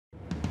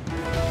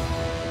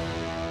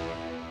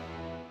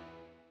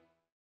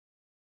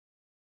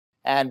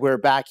And we're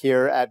back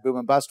here at Boom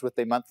and Bust with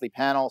the monthly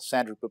panel,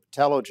 Sandra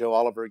Pupatello, Joe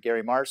Oliver,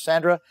 Gary Marr.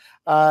 Sandra,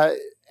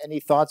 any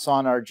thoughts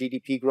on our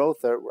GDP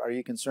growth? Are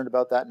you concerned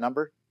about that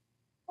number?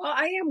 Well,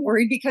 I am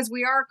worried because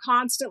we are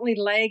constantly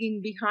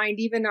lagging behind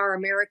even our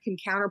American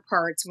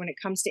counterparts when it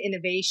comes to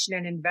innovation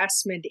and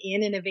investment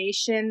in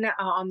innovation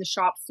on the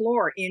shop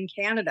floor in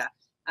Canada.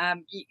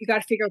 You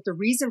got to figure out the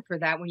reason for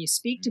that. When you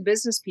speak to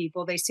business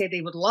people, they say they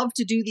would love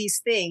to do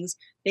these things.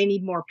 They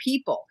need more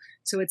people.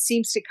 So it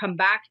seems to come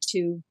back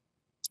to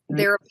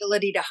their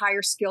ability to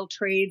hire skilled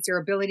trades, their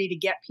ability to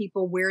get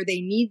people where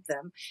they need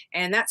them.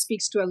 And that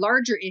speaks to a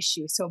larger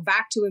issue. So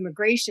back to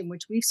immigration,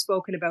 which we've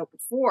spoken about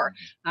before.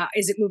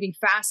 Is it moving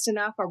fast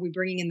enough? Are we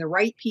bringing in the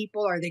right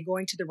people? Are they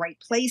going to the right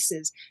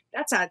places?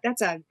 That's a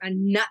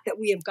nut that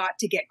we have got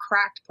to get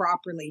cracked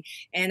properly.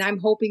 And I'm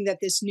hoping that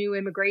this new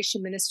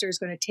immigration minister is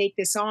going to take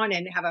this on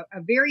and have a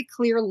very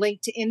clear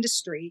link to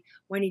industry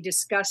when he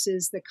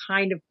discusses the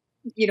kind of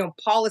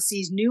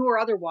policies, new or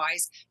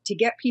otherwise, to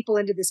get people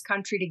into this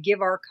country to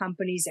give our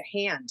companies a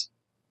hand.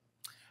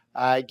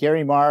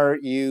 Gary Marr,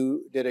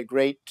 you did a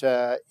great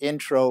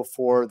intro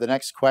for the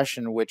next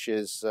question, which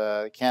is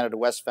Canada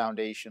West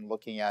Foundation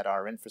looking at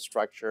our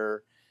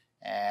infrastructure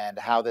and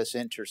how this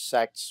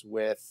intersects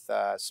with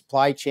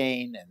supply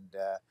chain and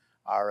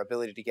our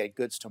ability to get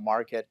goods to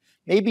market.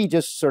 Maybe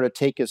just sort of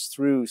take us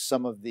through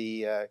some of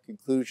the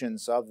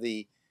conclusions of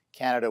the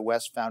Canada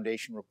West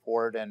Foundation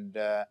report and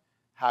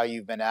how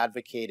you've been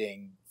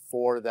advocating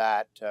for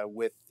that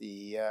with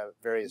the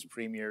various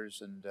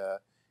premiers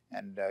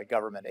and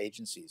government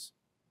agencies.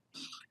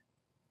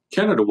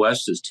 Canada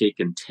West has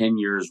taken 10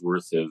 years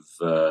worth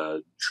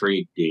of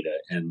trade data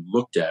and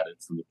looked at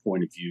it from the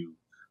point of view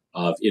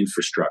of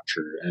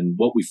infrastructure. And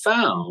what we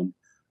found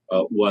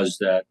was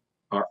that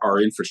our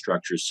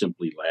infrastructure is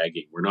simply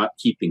lagging. We're not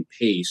keeping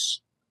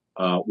pace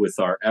with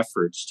our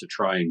efforts to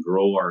try and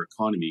grow our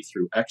economy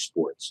through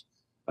exports.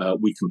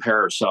 We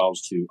compare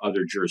ourselves to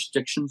other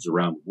jurisdictions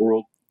around the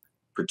world.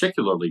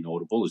 Particularly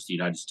notable is the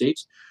United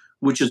States,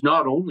 which is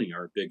not only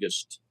our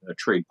biggest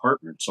trade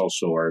partner, it's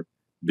also our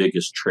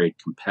biggest trade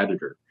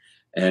competitor.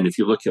 And if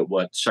you look at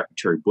what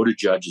Secretary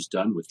Buttigieg has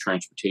done with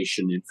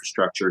transportation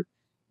infrastructure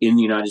in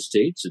the United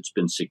States, it's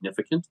been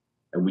significant,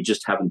 and we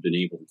just haven't been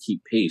able to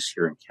keep pace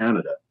here in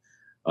Canada.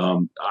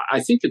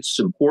 I think it's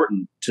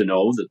important to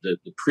know that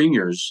the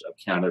premiers of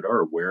Canada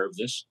are aware of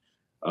this.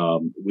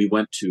 We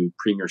went to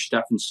Premier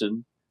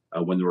Stephenson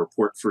when the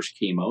report first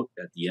came out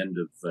at the end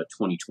of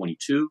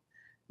 2022.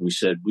 We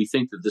said, we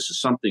think that this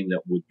is something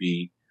that would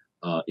be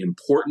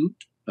important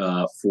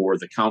for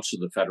the Council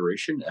of the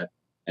Federation.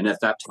 And at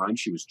that time,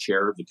 she was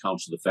chair of the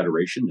Council of the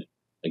Federation,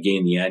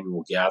 again, the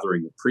annual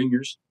gathering of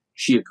premiers.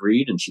 She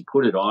agreed and she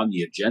put it on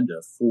the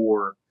agenda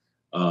for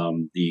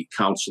the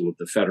Council of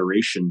the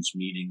Federation's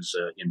meetings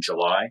in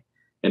July.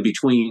 And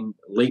between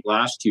late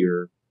last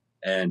year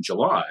and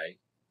July,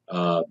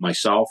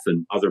 myself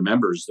and other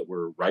members that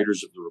were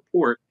writers of the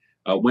report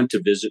went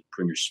to visit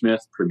Premier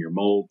Smith, Premier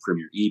Moe,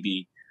 Premier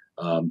Eby,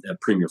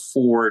 Premier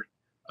Ford,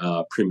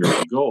 Premier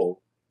Legault,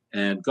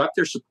 and got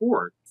their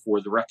support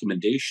for the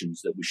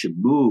recommendations that we should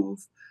move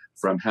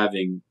from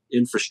having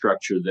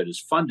infrastructure that is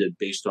funded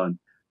based on,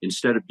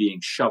 instead of being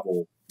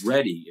shovel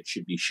ready, it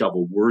should be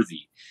shovel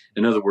worthy.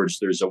 In other words,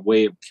 there's a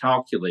way of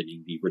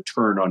calculating the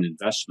return on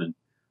investment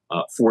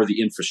for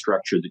the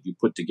infrastructure that you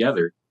put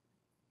together.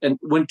 And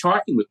when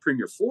talking with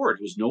Premier Ford,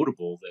 it was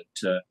notable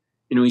that,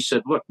 he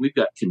said, look, we've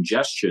got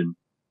congestion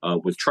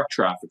with truck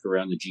traffic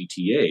around the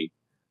GTA,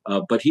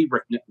 but he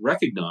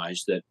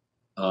recognized that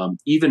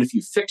even if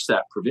you fix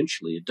that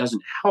provincially, it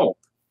doesn't help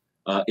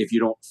if you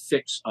don't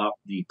fix up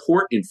the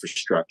port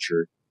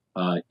infrastructure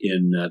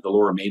in the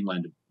lower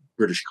mainland of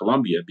British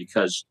Columbia,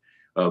 because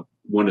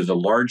one of the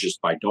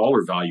largest by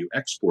dollar value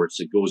exports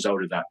that goes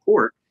out of that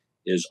port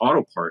is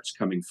auto parts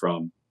coming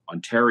from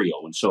Ontario.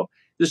 And so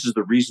this is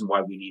the reason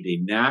why we need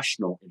a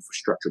national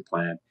infrastructure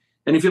plan.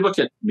 And if you look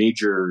at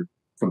major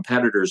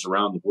competitors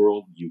around the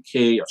world,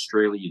 UK,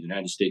 Australia, the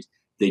United States,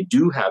 they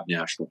do have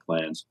national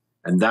plans.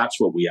 And that's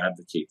what we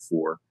advocate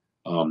for,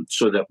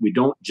 so that we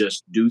don't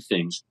just do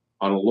things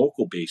on a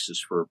local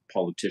basis for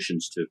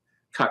politicians to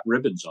cut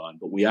ribbons on,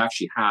 but we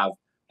actually have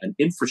an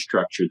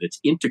infrastructure that's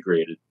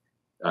integrated.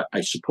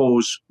 I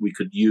suppose we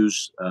could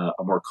use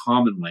a more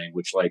common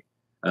language like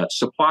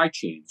supply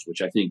chains,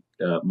 which I think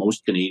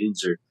most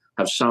Canadians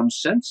have some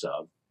sense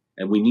of.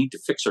 And we need to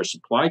fix our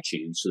supply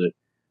chains so that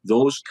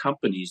those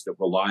companies that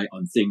rely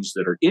on things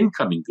that are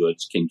incoming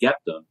goods can get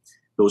them.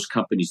 Those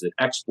companies that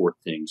export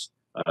things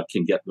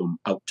can get them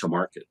out to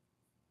market.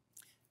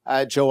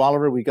 Joe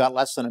Oliver, we got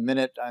less than a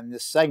minute on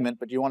this segment,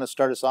 but do you want to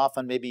start us off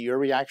on maybe your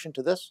reaction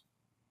to this?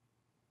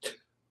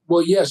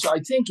 Well, yes, I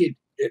think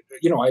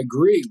I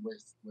agree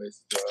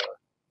with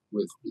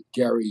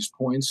Gary's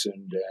points,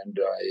 and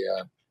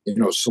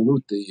I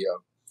salute the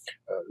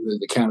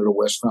Canada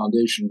West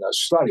Foundation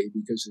study,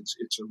 because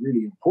it's a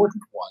really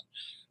important one.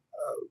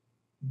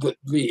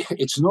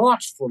 It's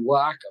not for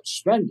lack of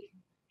spending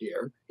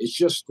here. It's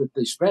just that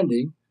the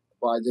spending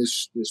by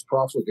this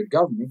profligate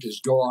government has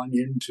gone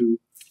into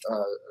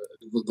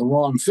the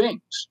wrong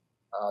things.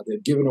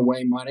 They've given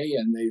away money,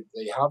 and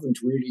they haven't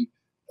really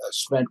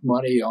spent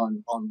money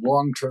on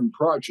long-term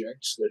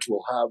projects that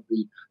will have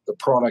the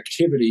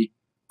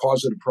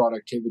positive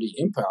productivity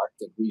impact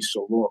that we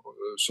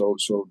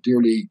so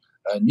dearly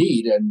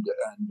need, and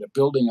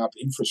building up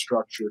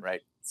infrastructure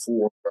Right.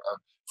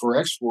 for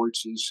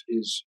exports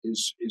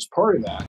is part of that.